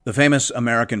The famous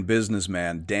American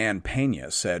businessman Dan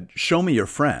Pena said, "Show me your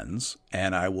friends,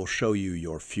 and I will show you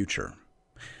your future."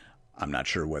 I'm not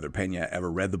sure whether Pena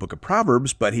ever read the book of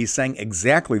Proverbs, but he's saying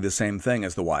exactly the same thing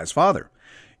as the wise father.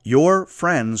 Your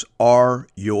friends are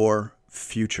your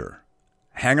future.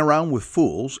 Hang around with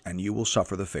fools, and you will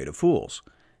suffer the fate of fools.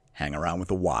 Hang around with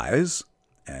the wise,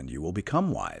 and you will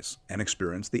become wise and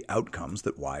experience the outcomes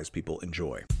that wise people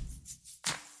enjoy.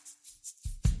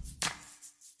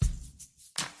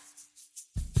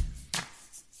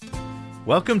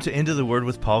 Welcome to Into the Word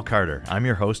with Paul Carter. I'm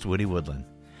your host, Woody Woodland.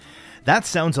 That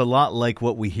sounds a lot like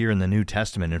what we hear in the New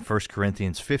Testament in 1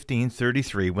 Corinthians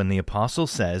 15:33 when the apostle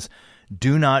says,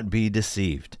 "Do not be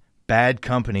deceived. Bad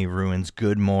company ruins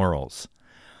good morals."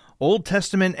 Old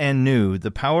Testament and New,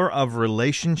 the power of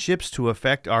relationships to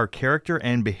affect our character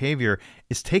and behavior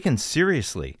is taken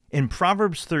seriously. In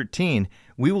Proverbs 13,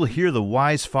 we will hear the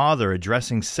wise father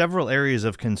addressing several areas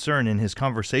of concern in his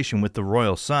conversation with the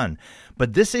royal son.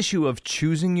 But this issue of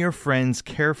choosing your friends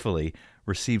carefully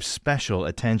receives special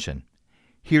attention.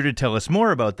 Here to tell us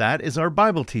more about that is our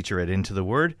Bible teacher at Into the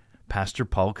Word, Pastor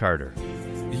Paul Carter.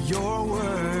 Your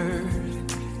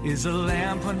word is a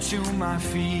lamp unto my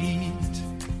feet.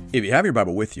 If you have your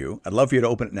Bible with you, I'd love for you to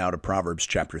open it now to Proverbs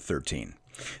chapter 13.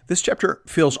 This chapter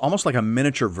feels almost like a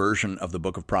miniature version of the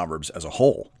book of Proverbs as a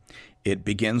whole. It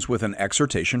begins with an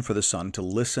exhortation for the son to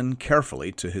listen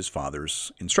carefully to his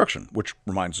father's instruction, which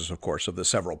reminds us, of course, of the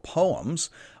several poems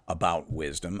about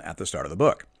wisdom at the start of the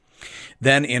book.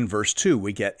 Then in verse 2,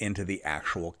 we get into the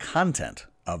actual content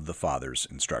of the father's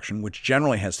instruction, which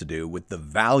generally has to do with the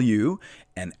value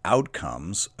and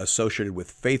outcomes associated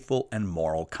with faithful and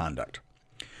moral conduct.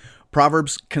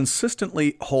 Proverbs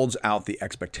consistently holds out the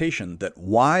expectation that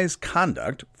wise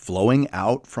conduct flowing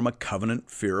out from a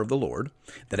covenant fear of the Lord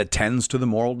that attends to the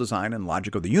moral design and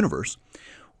logic of the universe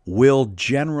will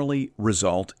generally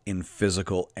result in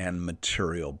physical and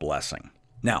material blessing.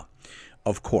 Now,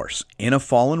 of course, in a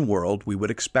fallen world, we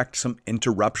would expect some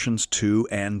interruptions to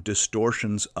and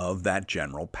distortions of that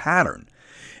general pattern.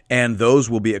 And those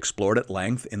will be explored at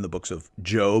length in the books of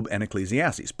Job and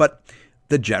Ecclesiastes. But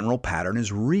the general pattern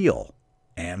is real,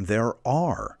 and there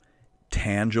are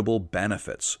tangible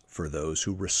benefits for those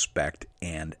who respect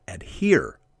and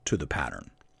adhere to the pattern.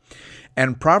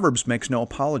 And Proverbs makes no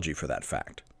apology for that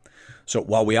fact. So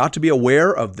while we ought to be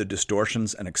aware of the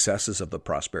distortions and excesses of the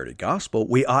prosperity gospel,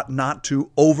 we ought not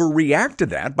to overreact to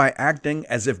that by acting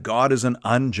as if God is an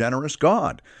ungenerous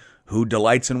God who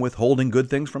delights in withholding good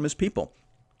things from his people.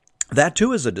 That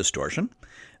too is a distortion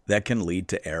that can lead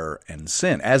to error and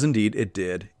sin, as indeed it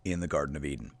did in the Garden of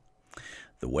Eden.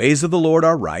 The ways of the Lord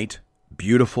are right,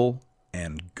 beautiful,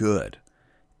 and good,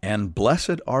 and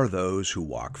blessed are those who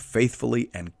walk faithfully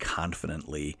and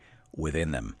confidently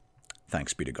within them.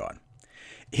 Thanks be to God.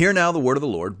 Hear now the word of the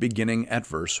Lord, beginning at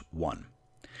verse 1.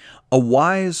 A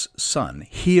wise son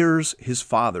hears his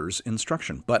father's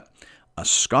instruction, but a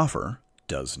scoffer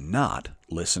does not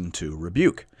listen to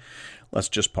rebuke. Let's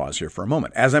just pause here for a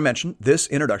moment. As I mentioned, this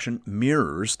introduction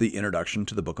mirrors the introduction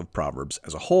to the book of Proverbs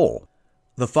as a whole.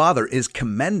 The father is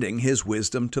commending his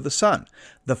wisdom to the son.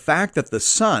 The fact that the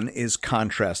son is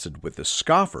contrasted with the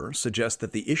scoffer suggests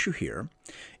that the issue here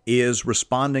is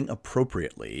responding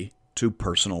appropriately to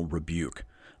personal rebuke.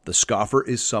 The scoffer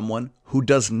is someone who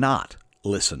does not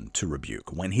listen to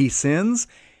rebuke. When he sins,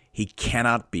 he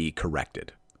cannot be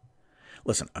corrected.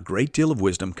 Listen, a great deal of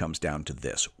wisdom comes down to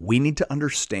this. We need to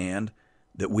understand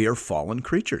that we are fallen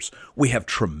creatures. We have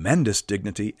tremendous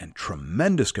dignity and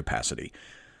tremendous capacity,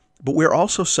 but we're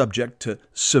also subject to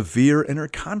severe inner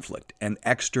conflict and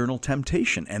external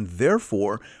temptation, and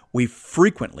therefore we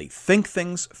frequently think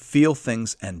things, feel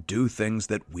things, and do things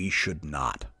that we should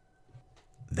not.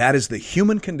 That is the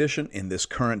human condition in this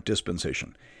current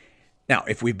dispensation. Now,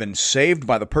 if we've been saved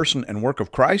by the person and work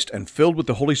of Christ and filled with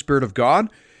the Holy Spirit of God,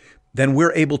 then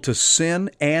we're able to sin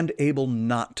and able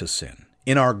not to sin.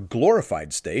 In our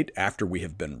glorified state, after we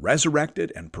have been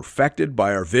resurrected and perfected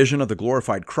by our vision of the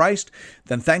glorified Christ,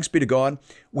 then thanks be to God,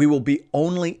 we will be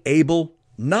only able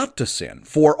not to sin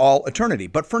for all eternity.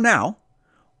 But for now,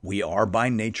 we are by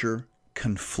nature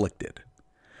conflicted.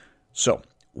 So,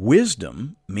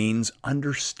 wisdom means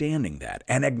understanding that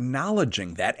and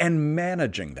acknowledging that and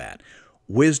managing that.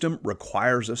 Wisdom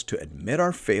requires us to admit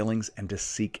our failings and to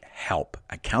seek help,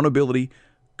 accountability,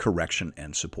 correction,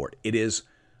 and support. It is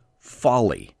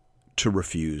folly to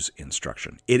refuse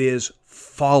instruction. It is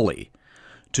folly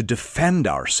to defend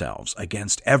ourselves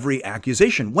against every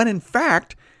accusation, when in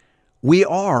fact, we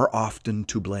are often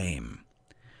to blame.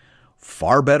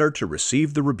 Far better to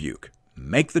receive the rebuke,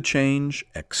 make the change,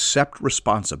 accept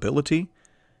responsibility,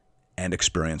 and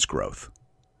experience growth.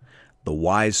 The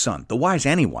wise son, the wise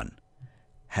anyone,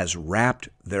 has wrapped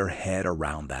their head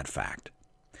around that fact.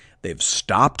 They've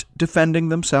stopped defending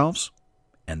themselves,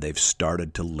 and they've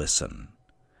started to listen.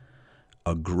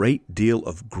 A great deal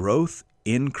of growth,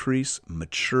 increase,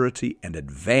 maturity, and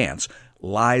advance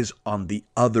lies on the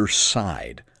other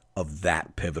side of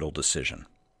that pivotal decision.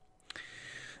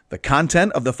 The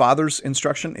content of the Father's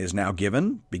instruction is now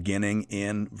given, beginning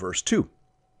in verse 2.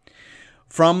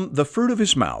 From the fruit of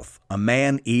his mouth a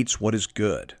man eats what is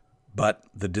good, but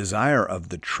the desire of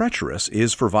the treacherous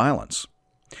is for violence.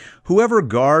 Whoever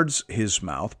guards his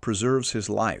mouth preserves his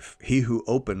life. He who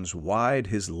opens wide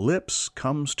his lips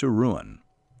comes to ruin.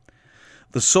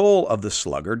 The soul of the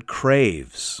sluggard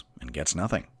craves and gets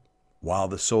nothing, while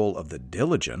the soul of the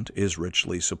diligent is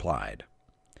richly supplied.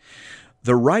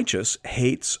 The righteous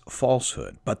hates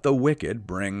falsehood, but the wicked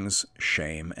brings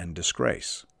shame and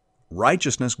disgrace.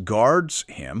 Righteousness guards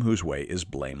him whose way is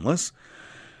blameless,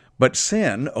 but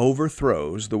sin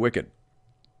overthrows the wicked.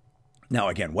 Now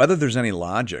again, whether there's any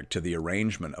logic to the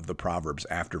arrangement of the Proverbs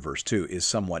after verse 2 is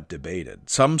somewhat debated.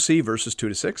 Some see verses 2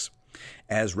 to 6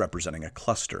 as representing a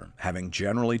cluster, having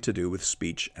generally to do with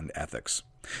speech and ethics.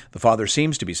 The Father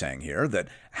seems to be saying here that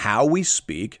how we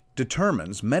speak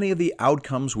determines many of the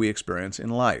outcomes we experience in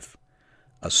life.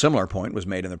 A similar point was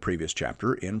made in the previous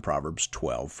chapter in Proverbs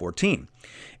 12:14.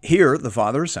 Here, the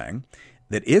Father is saying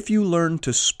that if you learn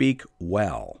to speak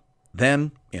well,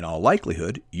 then, in all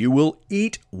likelihood, you will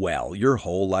eat well your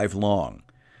whole life long.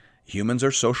 Humans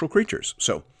are social creatures,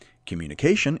 so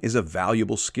communication is a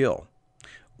valuable skill.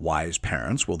 Wise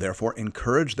parents will therefore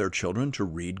encourage their children to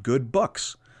read good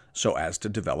books so as to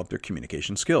develop their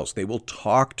communication skills. They will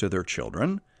talk to their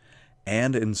children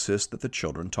and insist that the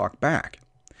children talk back.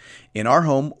 In our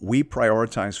home, we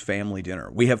prioritize family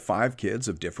dinner. We have 5 kids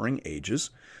of differing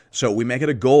ages, so we make it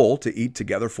a goal to eat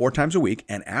together 4 times a week,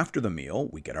 and after the meal,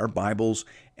 we get our Bibles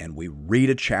and we read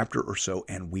a chapter or so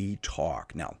and we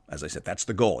talk. Now, as I said, that's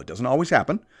the goal. It doesn't always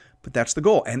happen, but that's the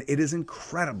goal, and it is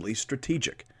incredibly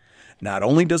strategic. Not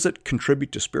only does it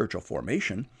contribute to spiritual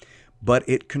formation, but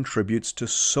it contributes to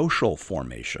social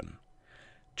formation.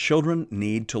 Children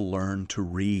need to learn to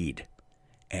read,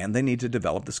 and they need to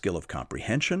develop the skill of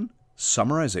comprehension,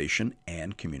 summarization,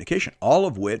 and communication, all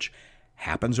of which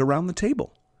happens around the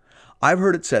table. I've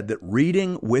heard it said that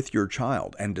reading with your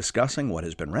child and discussing what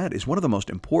has been read is one of the most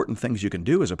important things you can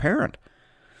do as a parent.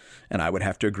 And I would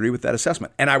have to agree with that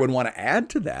assessment. And I would want to add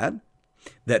to that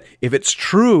if it's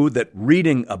true that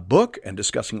reading a book and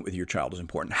discussing it with your child is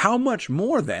important, how much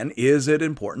more then is it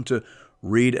important to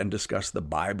read and discuss the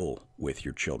Bible with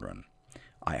your children?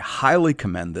 I highly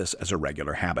commend this as a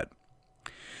regular habit.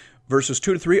 Verses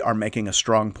 2 to 3 are making a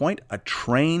strong point. A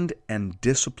trained and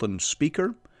disciplined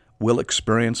speaker will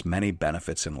experience many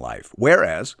benefits in life,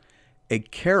 whereas a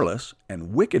careless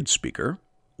and wicked speaker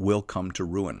will come to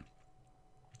ruin.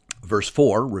 Verse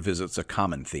 4 revisits a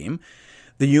common theme.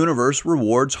 The universe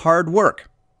rewards hard work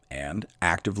and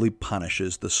actively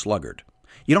punishes the sluggard.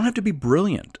 You don't have to be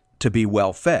brilliant to be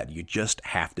well fed. You just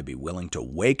have to be willing to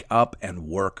wake up and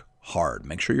work hard.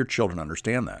 Make sure your children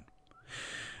understand that.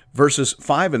 Verses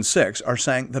 5 and 6 are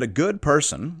saying that a good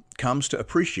person comes to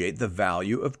appreciate the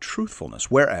value of truthfulness,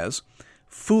 whereas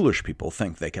foolish people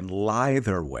think they can lie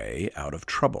their way out of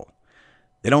trouble.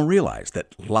 They don't realize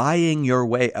that lying your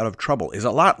way out of trouble is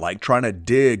a lot like trying to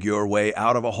dig your way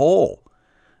out of a hole.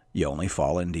 You only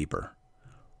fall in deeper.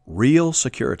 Real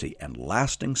security and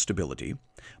lasting stability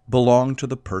belong to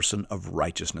the person of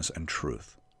righteousness and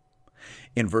truth.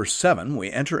 In verse 7,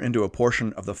 we enter into a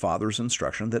portion of the Father's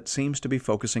instruction that seems to be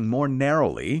focusing more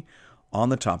narrowly on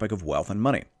the topic of wealth and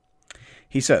money.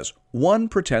 He says, "One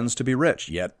pretends to be rich,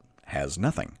 yet has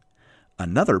nothing.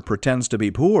 Another pretends to be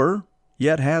poor,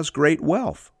 yet has great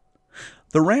wealth.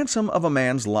 The ransom of a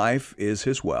man's life is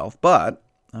his wealth, but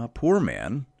a poor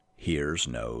man hears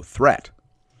no threat."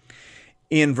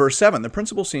 In verse 7, the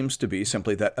principle seems to be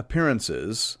simply that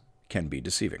appearances can be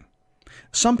deceiving.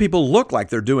 Some people look like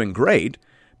they're doing great,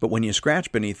 but when you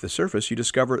scratch beneath the surface, you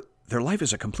discover their life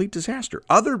is a complete disaster.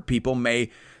 Other people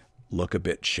may look a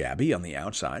bit shabby on the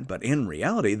outside, but in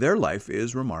reality, their life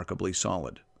is remarkably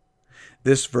solid.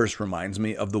 This verse reminds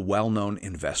me of the well-known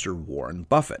investor Warren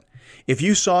Buffett. If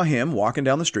you saw him walking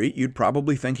down the street, you'd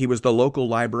probably think he was the local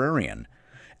librarian,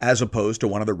 as opposed to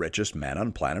one of the richest men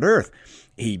on planet Earth.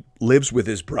 He lives with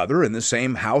his brother in the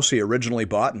same house he originally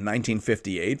bought in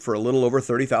 1958 for a little over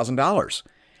 $30,000.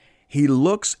 He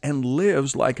looks and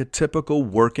lives like a typical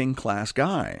working-class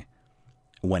guy,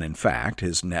 when in fact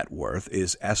his net worth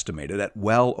is estimated at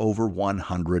well over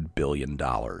 $100 billion.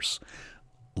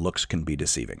 Looks can be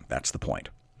deceiving. That's the point.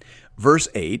 Verse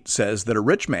 8 says that a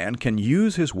rich man can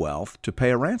use his wealth to pay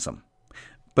a ransom.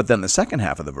 But then the second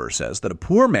half of the verse says that a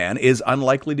poor man is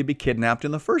unlikely to be kidnapped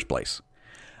in the first place.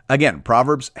 Again,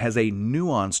 Proverbs has a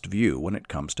nuanced view when it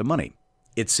comes to money.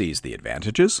 It sees the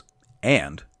advantages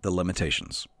and the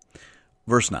limitations.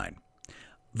 Verse 9,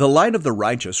 "The light of the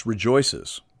righteous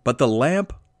rejoices, but the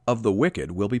lamp of the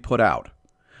wicked will be put out.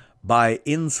 By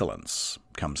insolence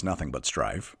comes nothing but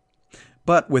strife,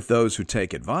 but with those who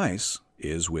take advice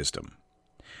is wisdom.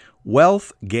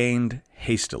 Wealth gained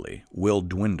hastily will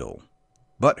dwindle,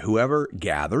 but whoever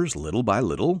gathers little by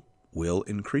little will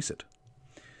increase it."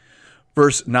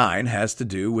 Verse 9 has to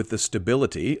do with the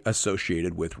stability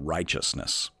associated with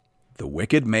righteousness. The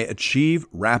wicked may achieve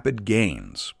rapid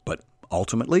gains, but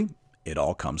ultimately it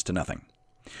all comes to nothing.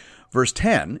 Verse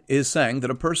 10 is saying that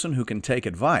a person who can take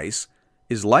advice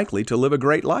is likely to live a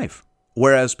great life,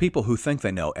 whereas people who think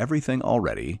they know everything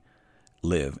already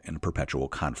live in perpetual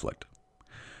conflict.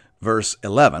 Verse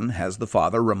 11 has the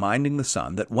father reminding the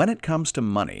son that when it comes to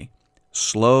money,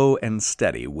 slow and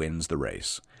steady wins the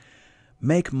race.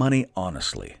 Make money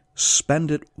honestly,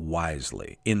 spend it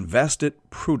wisely, invest it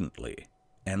prudently,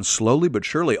 and slowly but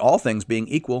surely, all things being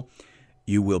equal,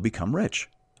 you will become rich.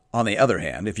 On the other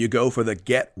hand, if you go for the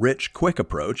get-rich-quick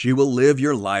approach, you will live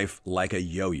your life like a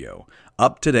yo-yo,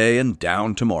 up today and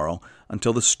down tomorrow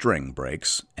until the string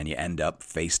breaks and you end up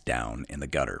face down in the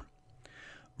gutter.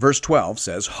 Verse 12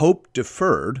 says, "Hope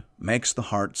deferred makes the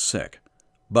heart sick,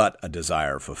 but a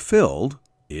desire fulfilled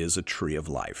is a tree of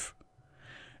life."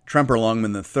 Tremper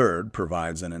Longman III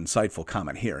provides an insightful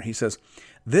comment here. He says,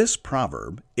 "This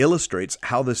proverb illustrates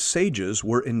how the sages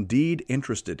were indeed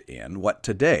interested in what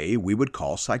today we would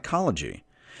call psychology.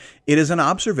 It is an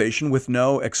observation with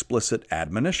no explicit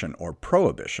admonition or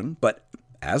prohibition, but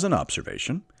as an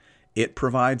observation, it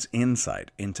provides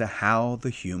insight into how the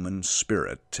human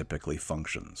spirit typically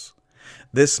functions.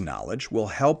 This knowledge will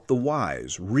help the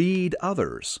wise read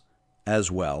others as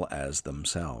well as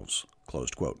themselves."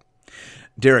 Closed quote.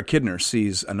 Derek Kidner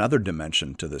sees another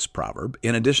dimension to this proverb.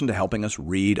 In addition to helping us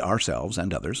read ourselves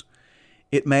and others,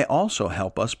 it may also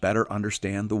help us better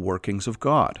understand the workings of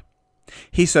God.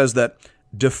 He says that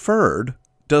deferred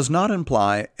does not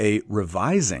imply a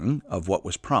revising of what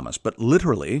was promised, but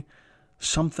literally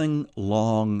something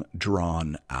long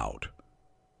drawn out.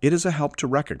 It is a help to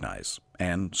recognize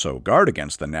and so guard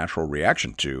against the natural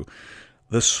reaction to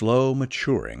the slow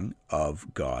maturing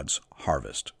of God's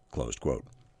harvest. Closed quote.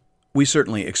 We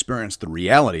certainly experienced the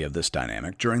reality of this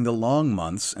dynamic during the long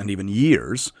months and even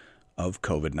years of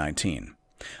COVID-19.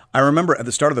 I remember at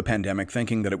the start of the pandemic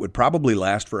thinking that it would probably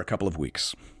last for a couple of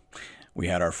weeks. We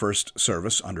had our first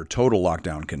service under total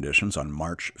lockdown conditions on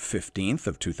March 15th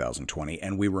of 2020,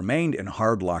 and we remained in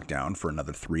hard lockdown for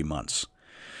another 3 months.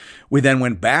 We then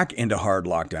went back into hard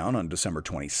lockdown on December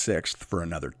 26th for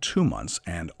another 2 months,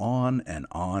 and on and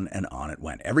on and on it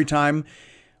went. Every time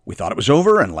we thought it was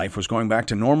over and life was going back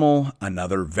to normal,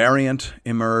 another variant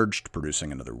emerged,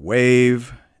 producing another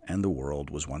wave, and the world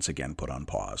was once again put on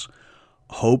pause.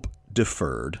 Hope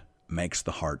deferred makes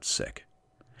the heart sick.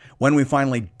 When we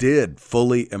finally did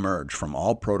fully emerge from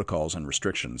all protocols and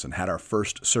restrictions and had our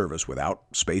first service without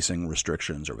spacing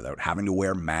restrictions or without having to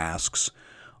wear masks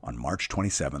on March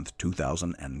 27th,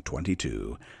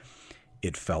 2022,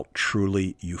 it felt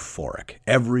truly euphoric.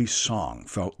 Every song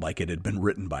felt like it had been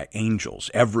written by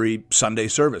angels. Every Sunday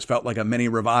service felt like a mini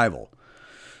revival.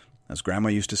 As Grandma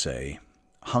used to say,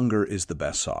 hunger is the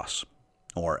best sauce.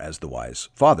 Or as the wise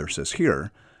father says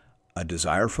here, a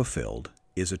desire fulfilled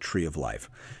is a tree of life.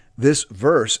 This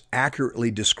verse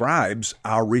accurately describes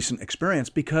our recent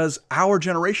experience because our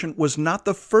generation was not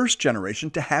the first generation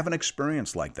to have an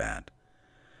experience like that.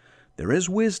 There is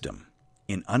wisdom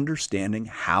in understanding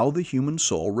how the human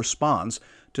soul responds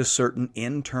to certain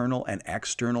internal and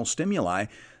external stimuli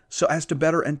so as to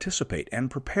better anticipate and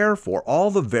prepare for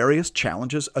all the various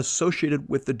challenges associated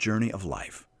with the journey of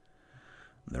life.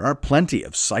 There are plenty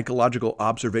of psychological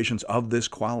observations of this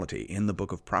quality in the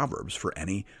book of Proverbs for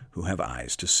any who have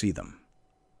eyes to see them.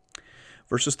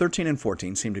 Verses 13 and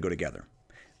 14 seem to go together.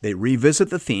 They revisit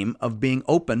the theme of being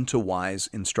open to wise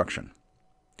instruction.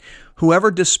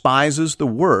 Whoever despises the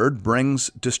word brings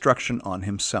destruction on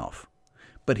himself,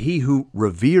 but he who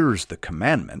reveres the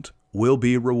commandment will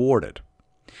be rewarded.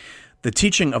 The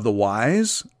teaching of the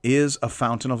wise is a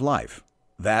fountain of life,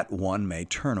 that one may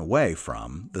turn away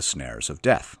from the snares of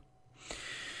death.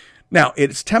 Now,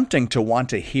 it's tempting to want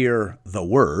to hear the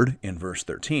word in verse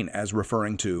 13 as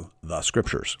referring to the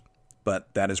Scriptures,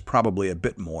 but that is probably a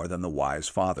bit more than the wise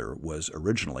father was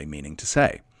originally meaning to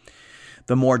say.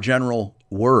 The more general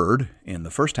word in the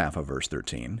first half of verse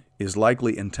 13 is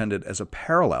likely intended as a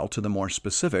parallel to the more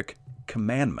specific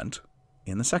commandment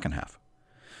in the second half.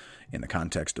 In the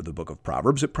context of the book of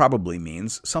Proverbs, it probably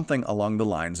means something along the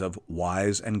lines of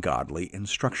wise and godly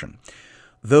instruction.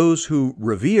 Those who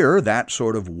revere that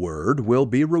sort of word will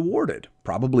be rewarded,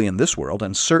 probably in this world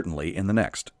and certainly in the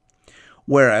next,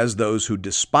 whereas those who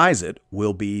despise it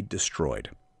will be destroyed.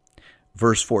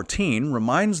 Verse 14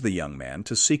 reminds the young man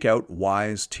to seek out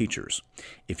wise teachers.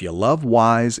 If you love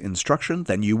wise instruction,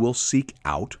 then you will seek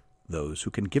out those who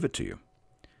can give it to you.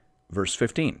 Verse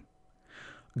 15.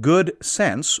 Good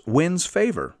sense wins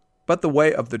favor, but the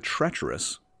way of the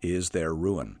treacherous is their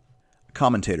ruin.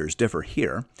 Commentators differ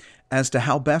here as to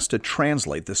how best to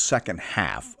translate the second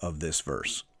half of this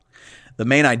verse. The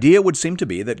main idea would seem to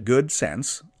be that good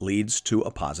sense leads to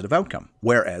a positive outcome,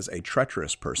 whereas a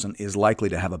treacherous person is likely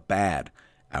to have a bad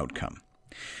outcome.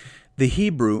 The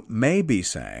Hebrew may be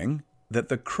saying that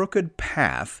the crooked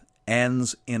path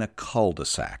ends in a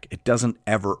cul-de-sac. It doesn't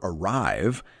ever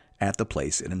arrive at the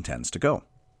place it intends to go.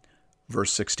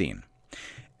 Verse 16.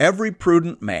 Every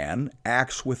prudent man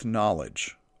acts with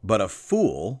knowledge, but a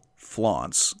fool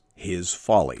flaunts his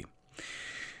folly.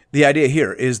 The idea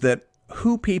here is that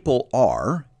who people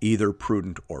are, either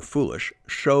prudent or foolish,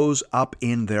 shows up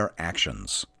in their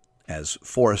actions. As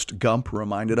Forrest Gump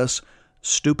reminded us,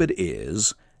 stupid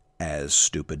is as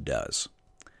stupid does.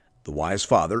 The wise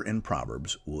father in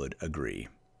Proverbs would agree.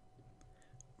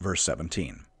 Verse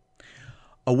 17.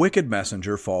 A wicked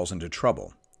messenger falls into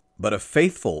trouble, but a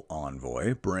faithful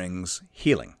envoy brings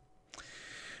healing.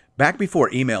 Back before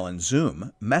email and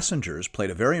Zoom, messengers played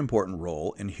a very important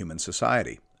role in human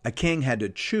society. A king had to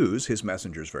choose his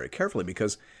messengers very carefully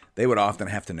because they would often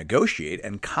have to negotiate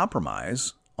and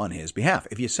compromise on his behalf.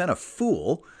 If you sent a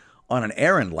fool on an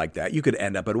errand like that, you could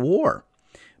end up at war.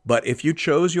 But if you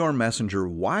chose your messenger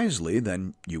wisely,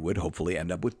 then you would hopefully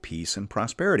end up with peace and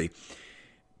prosperity.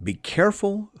 Be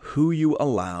careful who you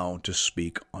allow to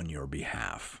speak on your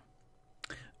behalf.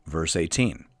 Verse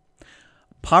 18.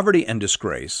 Poverty and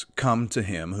disgrace come to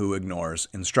him who ignores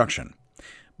instruction,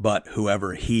 but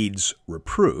whoever heeds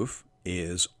reproof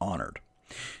is honored.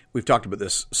 We've talked about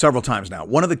this several times now.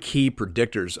 One of the key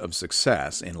predictors of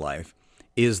success in life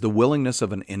is the willingness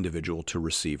of an individual to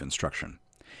receive instruction.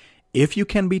 If you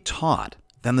can be taught,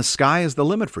 then the sky is the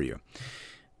limit for you.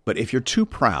 But if you're too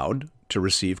proud to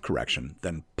receive correction,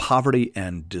 then poverty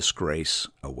and disgrace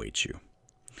await you.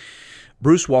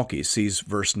 Bruce Waltke sees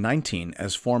verse 19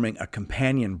 as forming a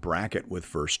companion bracket with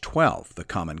verse 12, the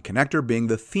common connector being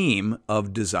the theme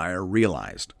of desire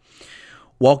realized.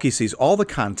 Waltke sees all the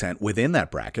content within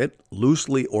that bracket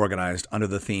loosely organized under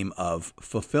the theme of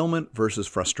fulfillment versus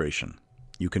frustration.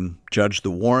 You can judge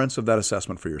the warrants of that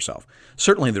assessment for yourself.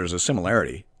 Certainly there's a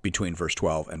similarity between verse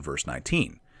 12 and verse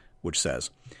 19, which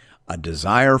says, a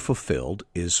desire fulfilled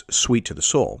is sweet to the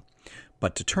soul,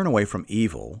 but to turn away from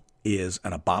evil is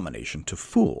an abomination to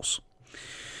fools.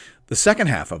 The second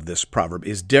half of this proverb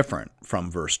is different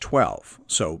from verse 12,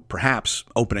 so perhaps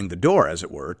opening the door, as it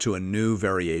were, to a new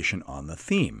variation on the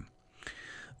theme.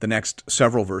 The next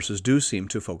several verses do seem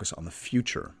to focus on the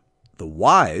future. The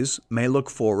wise may look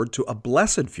forward to a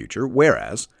blessed future,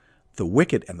 whereas the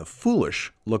wicked and the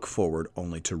foolish look forward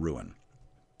only to ruin.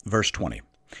 Verse 20.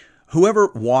 Whoever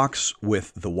walks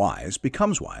with the wise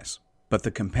becomes wise, but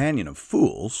the companion of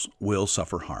fools will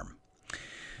suffer harm.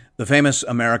 The famous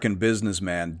American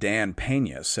businessman Dan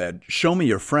Pena said, "Show me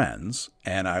your friends,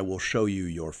 and I will show you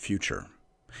your future."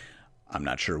 I'm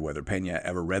not sure whether Pena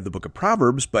ever read the book of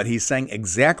Proverbs, but he's saying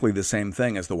exactly the same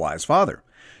thing as the wise father.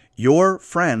 Your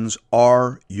friends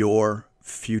are your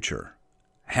future.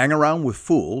 Hang around with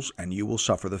fools, and you will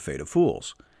suffer the fate of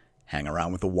fools. Hang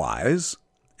around with the wise,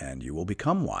 and you will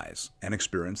become wise and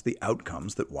experience the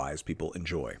outcomes that wise people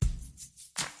enjoy.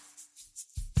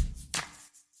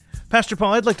 Pastor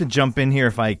Paul, I'd like to jump in here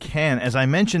if I can. As I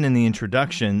mentioned in the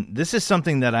introduction, this is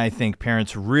something that I think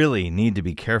parents really need to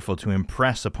be careful to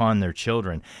impress upon their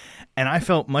children. And I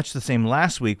felt much the same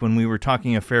last week when we were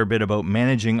talking a fair bit about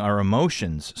managing our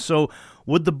emotions. So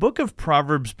would the book of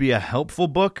Proverbs be a helpful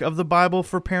book of the Bible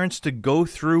for parents to go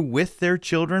through with their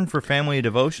children for family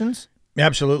devotions?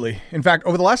 Absolutely. In fact,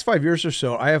 over the last 5 years or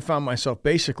so, I have found myself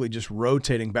basically just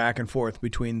rotating back and forth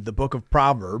between the book of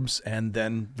Proverbs and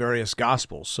then various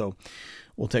Gospels. So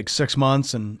we'll take 6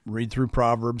 months and read through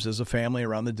Proverbs as a family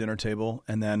around the dinner table,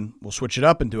 and then we'll switch it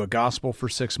up and do a Gospel for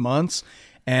 6 months,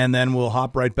 and then we'll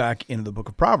hop right back into the book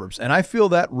of Proverbs. And I feel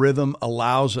that rhythm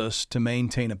allows us to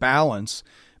maintain a balance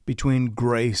between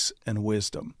grace and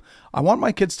wisdom. I want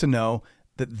my kids to know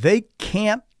that they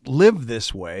can't live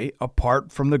this way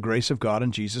apart from the grace of God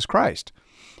and Jesus Christ.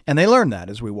 And they learn that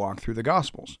as we walk through the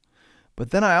Gospels.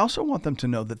 But then I also want them to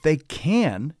know that they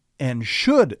can and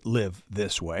should live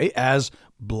this way as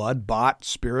blood-bought,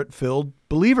 spirit-filled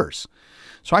believers.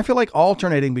 So I feel like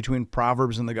alternating between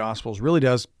Proverbs and the Gospels really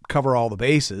does cover all the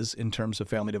bases in terms of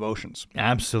family devotions.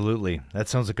 Absolutely. That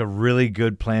sounds like a really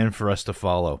good plan for us to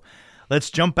follow.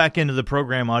 Let's jump back into the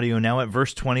program audio now at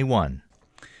verse 21.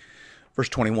 Verse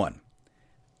 21,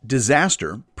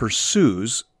 disaster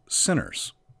pursues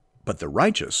sinners, but the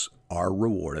righteous are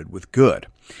rewarded with good.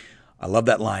 I love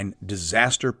that line,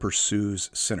 disaster pursues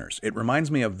sinners. It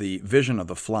reminds me of the vision of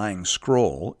the flying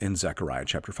scroll in Zechariah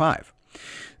chapter 5.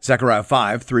 Zechariah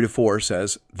 5, 3-4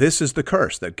 says, this is the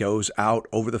curse that goes out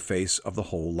over the face of the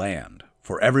whole land.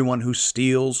 For everyone who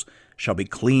steals shall be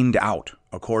cleaned out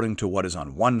according to what is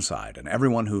on one side, and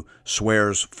everyone who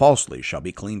swears falsely shall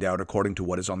be cleaned out according to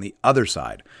what is on the other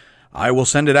side. I will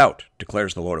send it out,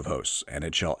 declares the Lord of hosts, and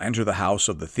it shall enter the house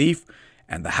of the thief,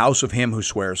 and the house of him who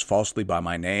swears falsely by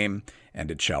my name,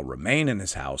 and it shall remain in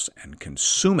his house and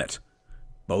consume it,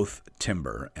 both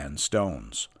timber and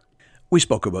stones. We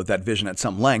spoke about that vision at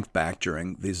some length back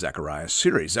during the Zechariah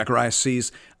series. Zechariah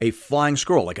sees a flying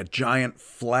scroll, like a giant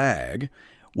flag,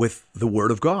 with the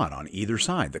Word of God on either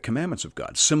side, the commandments of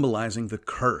God, symbolizing the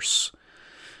curse.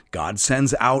 God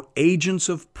sends out agents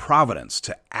of providence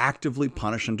to actively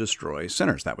punish and destroy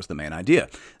sinners. That was the main idea.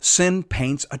 Sin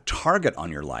paints a target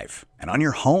on your life and on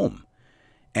your home.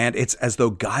 And it's as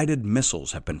though guided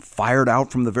missiles have been fired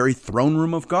out from the very throne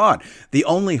room of God. The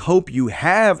only hope you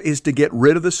have is to get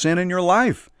rid of the sin in your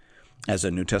life. As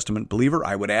a New Testament believer,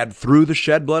 I would add through the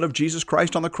shed blood of Jesus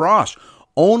Christ on the cross.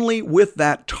 Only with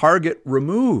that target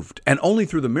removed, and only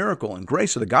through the miracle and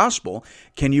grace of the gospel,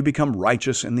 can you become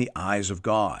righteous in the eyes of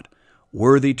God,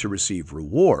 worthy to receive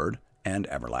reward and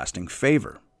everlasting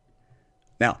favor.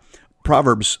 Now,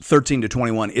 Proverbs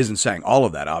 13-21 isn't saying all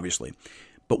of that, obviously.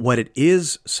 But what it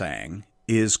is saying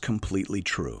is completely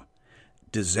true.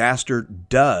 Disaster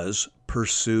does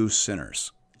pursue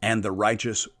sinners, and the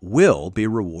righteous will be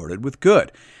rewarded with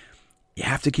good. You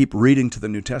have to keep reading to the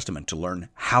New Testament to learn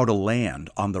how to land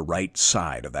on the right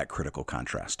side of that critical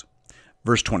contrast.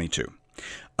 Verse 22,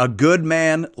 a good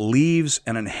man leaves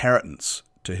an inheritance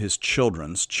to his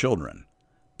children's children,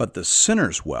 but the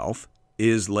sinner's wealth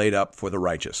is laid up for the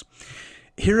righteous.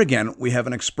 Here again, we have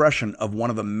an expression of one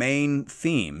of the main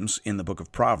themes in the book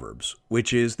of Proverbs,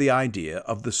 which is the idea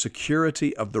of the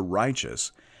security of the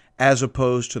righteous as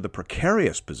opposed to the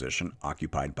precarious position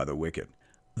occupied by the wicked.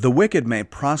 The wicked may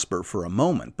prosper for a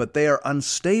moment, but they are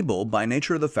unstable by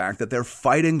nature of the fact that they're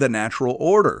fighting the natural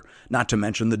order, not to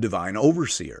mention the divine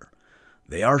overseer.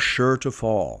 They are sure to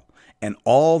fall, and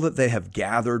all that they have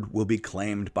gathered will be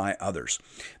claimed by others.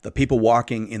 The people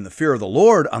walking in the fear of the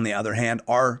Lord, on the other hand,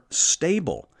 are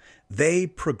stable. They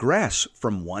progress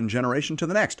from one generation to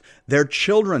the next. Their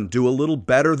children do a little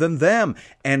better than them,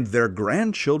 and their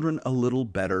grandchildren a little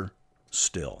better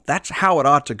still. That's how it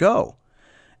ought to go.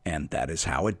 And that is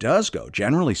how it does go,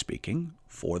 generally speaking,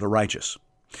 for the righteous.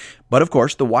 But of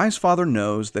course, the wise father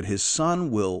knows that his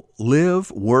son will live,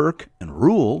 work, and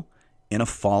rule in a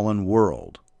fallen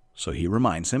world. So he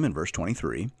reminds him in verse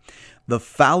 23, the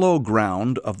fallow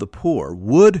ground of the poor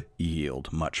would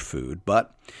yield much food,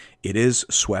 but it is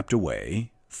swept away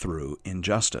through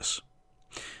injustice.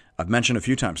 I've mentioned a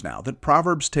few times now that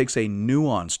Proverbs takes a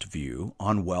nuanced view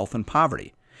on wealth and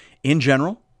poverty. In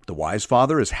general, the wise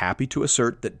father is happy to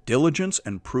assert that diligence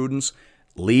and prudence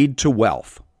lead to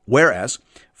wealth, whereas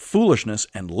foolishness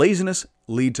and laziness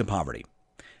lead to poverty.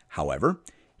 However,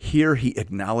 here he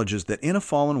acknowledges that in a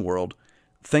fallen world,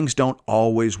 things don't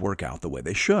always work out the way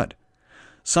they should.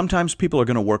 Sometimes people are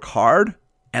going to work hard,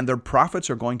 and their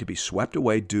profits are going to be swept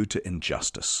away due to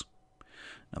injustice.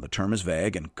 Now, the term is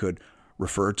vague and could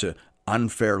refer to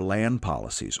unfair land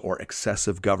policies or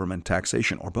excessive government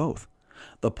taxation, or both.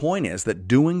 The point is that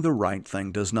doing the right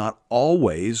thing does not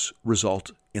always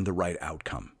result in the right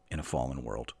outcome in a fallen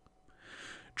world.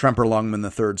 Tremper Longman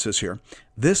III says here,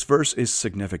 this verse is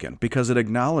significant because it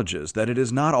acknowledges that it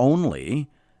is not only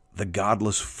the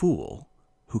godless fool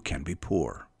who can be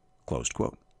poor. Closed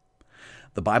quote.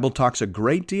 The Bible talks a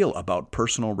great deal about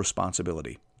personal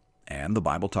responsibility, and the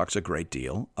Bible talks a great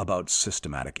deal about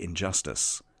systematic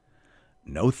injustice.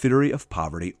 No theory of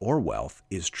poverty or wealth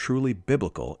is truly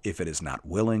biblical if it is not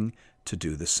willing to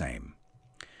do the same.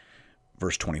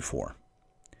 Verse 24.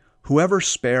 Whoever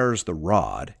spares the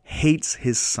rod hates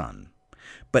his son,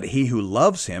 but he who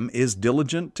loves him is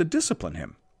diligent to discipline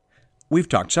him. We've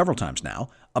talked several times now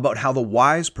about how the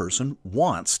wise person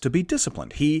wants to be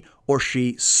disciplined. He or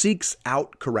she seeks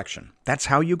out correction. That's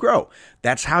how you grow.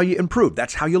 That's how you improve.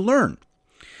 That's how you learn.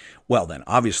 Well then,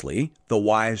 obviously, the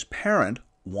wise parent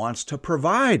wants to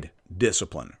provide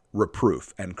discipline,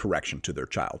 reproof, and correction to their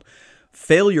child.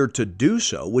 Failure to do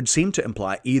so would seem to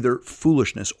imply either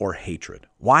foolishness or hatred.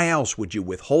 Why else would you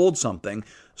withhold something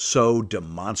so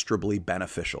demonstrably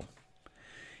beneficial?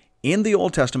 In the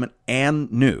Old Testament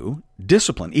and New,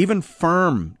 discipline, even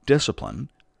firm discipline,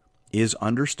 is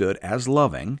understood as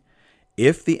loving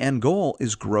if the end goal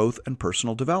is growth and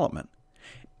personal development.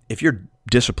 If you're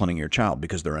disciplining your child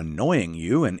because they're annoying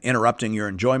you and interrupting your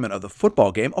enjoyment of the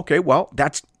football game, okay, well,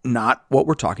 that's not what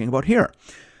we're talking about here.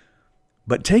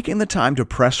 But taking the time to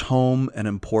press home an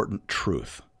important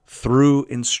truth through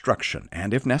instruction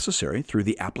and, if necessary, through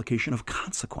the application of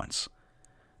consequence,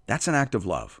 that's an act of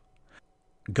love.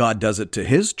 God does it to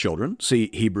his children, see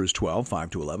Hebrews 12,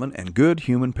 5-11, and good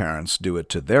human parents do it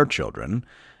to their children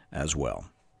as well.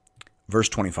 Verse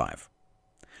 25.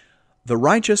 The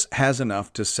righteous has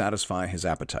enough to satisfy his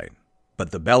appetite,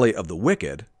 but the belly of the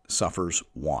wicked suffers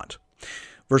want.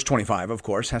 Verse 25, of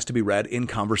course, has to be read in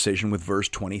conversation with verse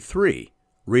 23.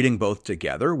 Reading both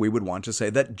together, we would want to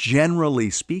say that generally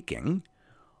speaking,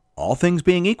 all things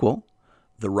being equal,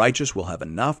 the righteous will have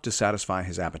enough to satisfy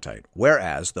his appetite,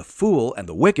 whereas the fool and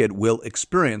the wicked will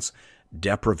experience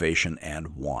deprivation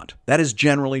and want. That is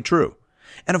generally true.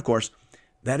 And of course,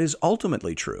 that is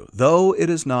ultimately true, though it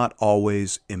is not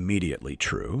always immediately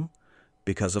true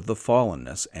because of the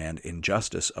fallenness and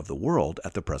injustice of the world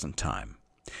at the present time.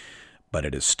 But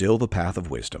it is still the path of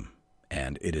wisdom,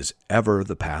 and it is ever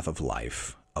the path of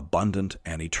life, abundant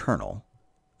and eternal.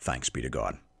 Thanks be to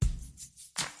God.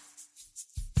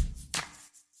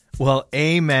 Well,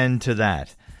 amen to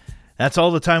that. That's all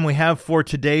the time we have for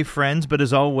today, friends. But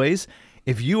as always,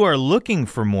 if you are looking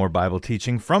for more Bible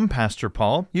teaching from Pastor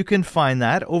Paul, you can find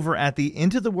that over at the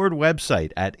Into the Word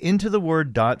website at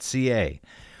intotheword.ca.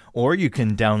 Or you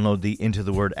can download the Into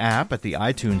the Word app at the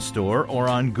iTunes Store or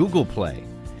on Google Play.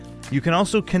 You can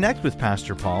also connect with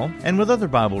Pastor Paul and with other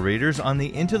Bible readers on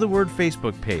the Into the Word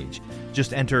Facebook page.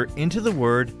 Just enter Into the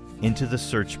Word into the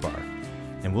search bar.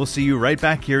 And we'll see you right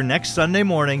back here next Sunday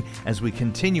morning as we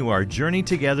continue our journey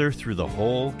together through the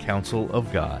whole counsel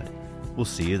of God. We'll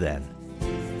see you then.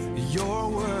 Your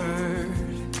word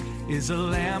is a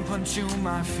lamp unto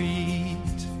my feet